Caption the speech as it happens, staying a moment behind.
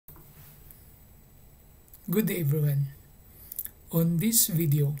Good day everyone. On this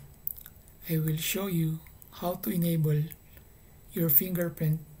video, I will show you how to enable your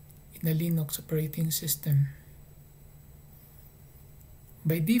fingerprint in a Linux operating system.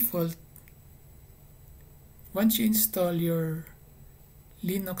 By default, once you install your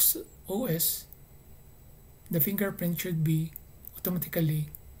Linux OS, the fingerprint should be automatically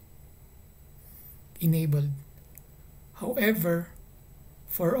enabled. However,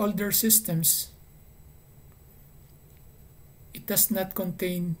 for older systems, it does not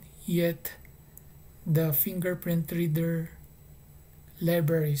contain yet the fingerprint reader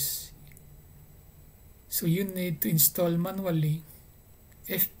libraries. So you need to install manually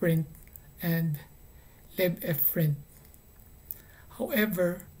fprint and lib-pam.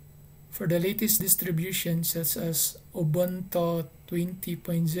 However, for the latest distributions such as Ubuntu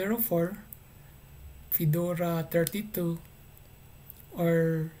 20.04, Fedora 32,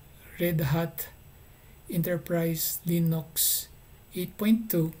 or Red Hat Enterprise Linux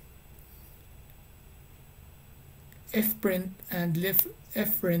 8.2, fprint and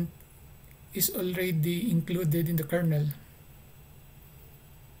lib-pam is already included in the kernel.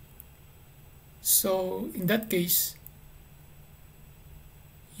 So in that case,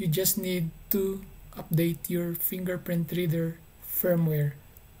 you just need to update your fingerprint reader firmware.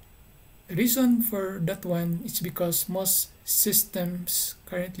 The reason for that one is because most systems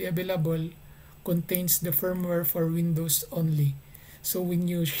currently available contains the firmware for Windows only. So when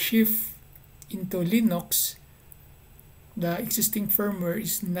you shift into Linux, the existing firmware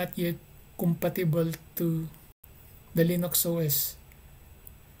is not yet compatible to the Linux OS.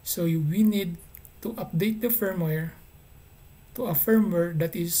 So we need to update the firmware to a firmware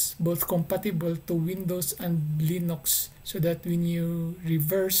that is both compatible to Windows and Linux, so that when you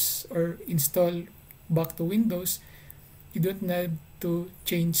reverse or install back to Windows, you don't need to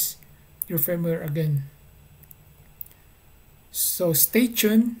change your firmware again. So stay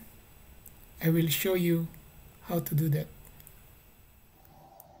tuned. I will show you how to do that.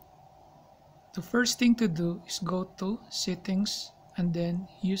 The first thing to do is go to Settings and then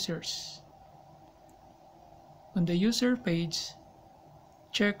Users. On the user page,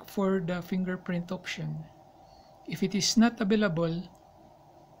 check for the fingerprint option. If it is not available,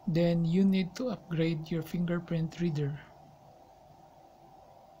 then you need to upgrade your fingerprint reader.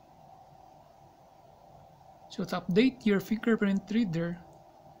 So to update your fingerprint reader,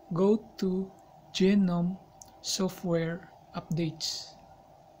 go to Genome Software Updates.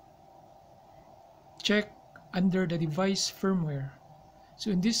 Check under the device firmware.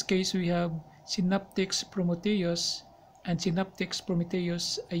 So in this case, we have Synaptics Prometheus and Synaptics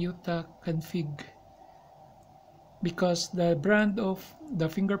Prometheus IOTA config, because the brand of the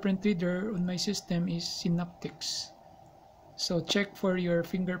fingerprint reader on my system is Synaptics. So check for your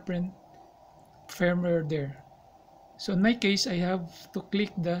fingerprint firmware there. So in my case, I have to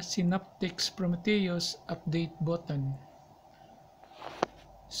click the Synaptics Prometheus update button.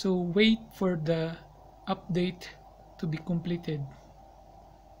 So wait for the update to be completed.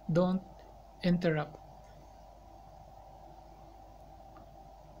 Don't interrupt.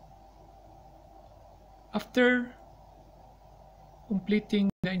 After completing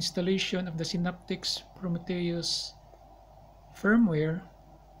the installation of the Synaptics Prometheus firmware,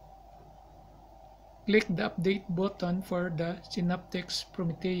 click the update button for the Synaptics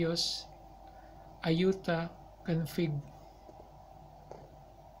Prometheus IOTA config.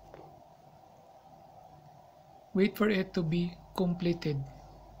 Wait for it to be completed.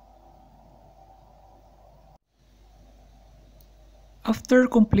 After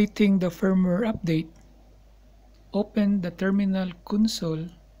completing the firmware update, open the terminal console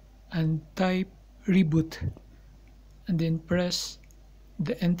and type reboot, and then press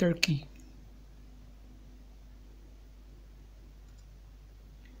the enter key.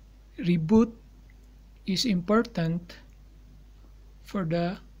 Reboot is important for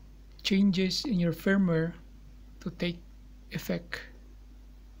the changes in your firmware to take effect.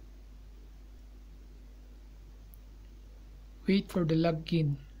 Wait for the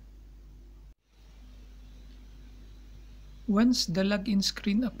login. Once the login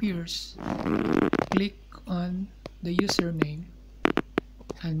screen appears, click on the username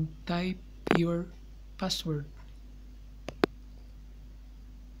and type your password.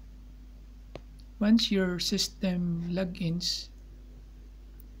 Once your system logins,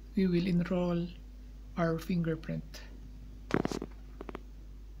 we will enroll our fingerprint.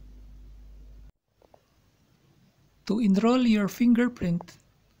 To enroll your fingerprint,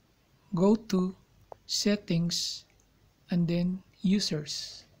 go to Settings and then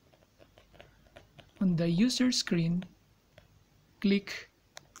Users. On the user screen, click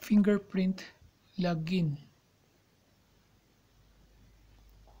Fingerprint log in,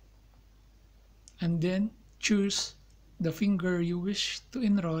 and then choose the finger you wish to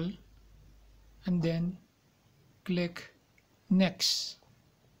enroll, and then click Next.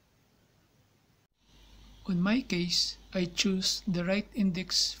 On my case, I choose the right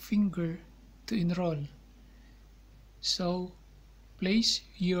index finger to enroll. So, place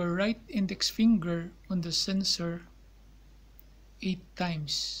your right index finger on the sensor 8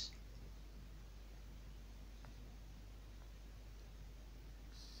 times.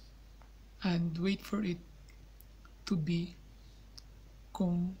 And wait for it to be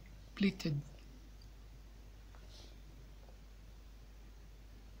completed.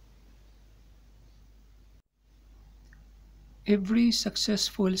 Every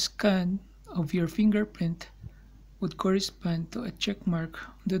successful scan of your fingerprint would correspond to a check mark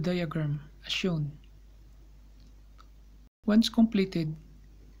on the diagram as shown. Once completed,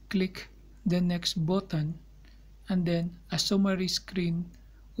 click the Next button, and then a summary screen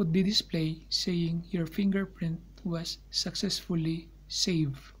would be displayed saying your fingerprint was successfully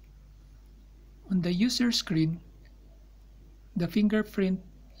saved. On the user screen, the fingerprint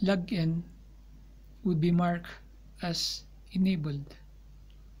login would be marked as enabled.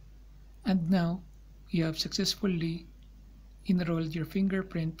 And now you have successfully enrolled your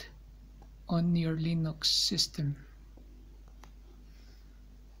fingerprint on your Linux system.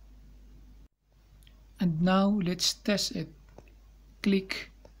 And now let's test it. Click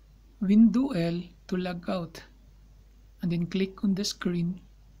Window L to log out, and then click on the screen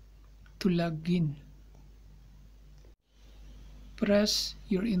to log in. Press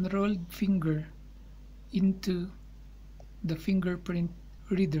your enrolled finger into the fingerprint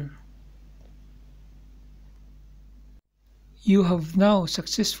reader. You have now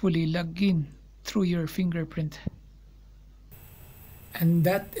successfully logged in through your fingerprint. And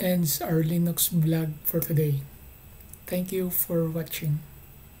that ends our Linux vlog for today. Thank you for watching.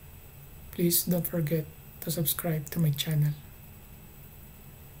 Please don't forget to subscribe to my channel.